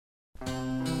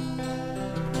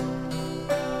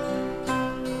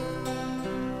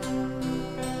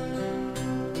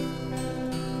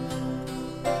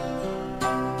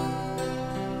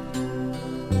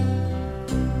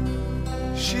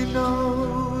She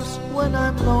knows when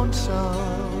I'm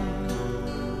lonesome.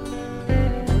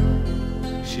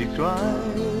 She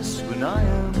cries when I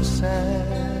am sad.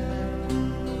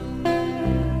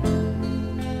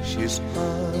 She's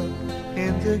up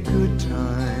in the good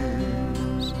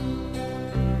times.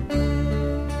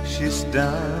 She's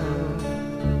down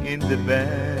in the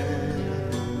bad.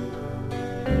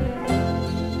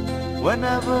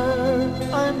 Whenever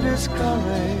I'm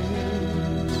discouraged,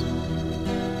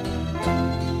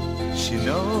 she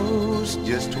knows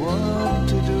just what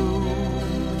to do.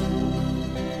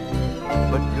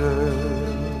 But girl,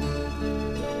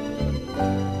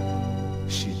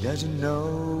 she doesn't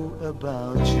know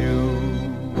about you.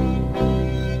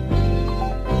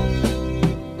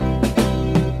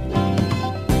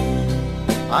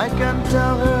 I can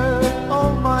tell her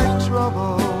all my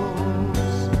troubles.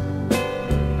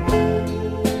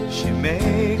 She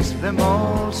makes them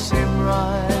all seem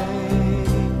right.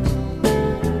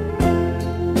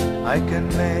 I can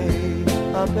make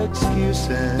up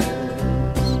excuses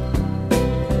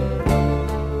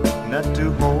not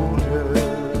to hold her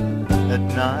at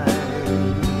night.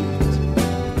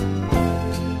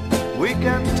 We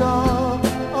can talk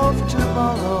of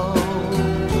tomorrow.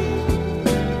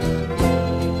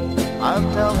 I'll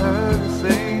tell her the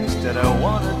things that I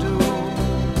want to do.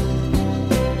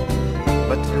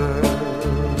 But girl,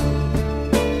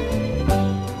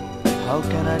 how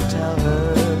can I tell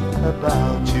her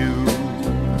about you?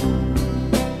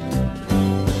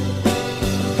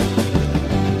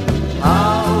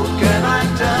 How can I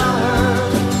tell her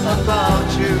about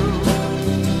you?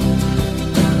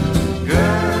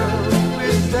 Girl,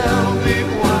 please tell me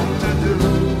what to do.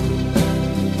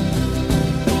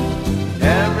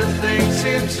 Everything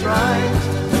seems right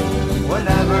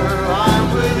whenever I'm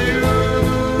with you.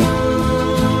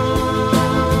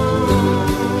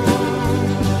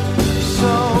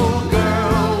 So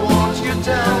girl, won't you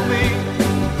tell me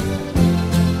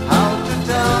how to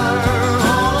tell her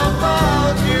all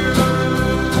about you?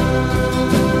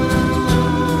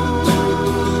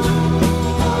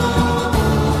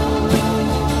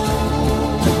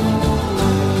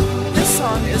 This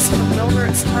song is from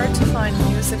Milbert's Hard to Find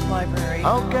Music Library.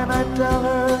 How can I tell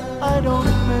her I don't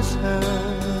miss her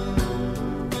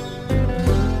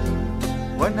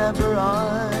whenever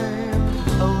I'm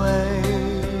away?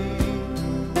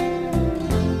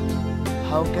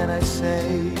 How can I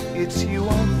say it's you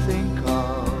I think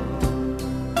of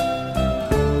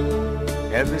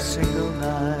every single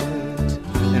night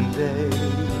and day?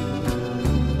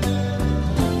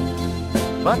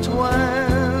 But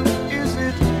when is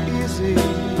it easy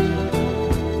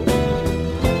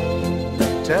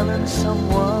telling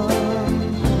someone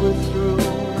we're through?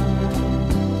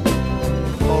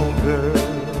 Oh girl,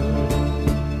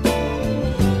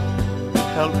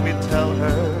 help me tell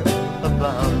her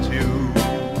about you.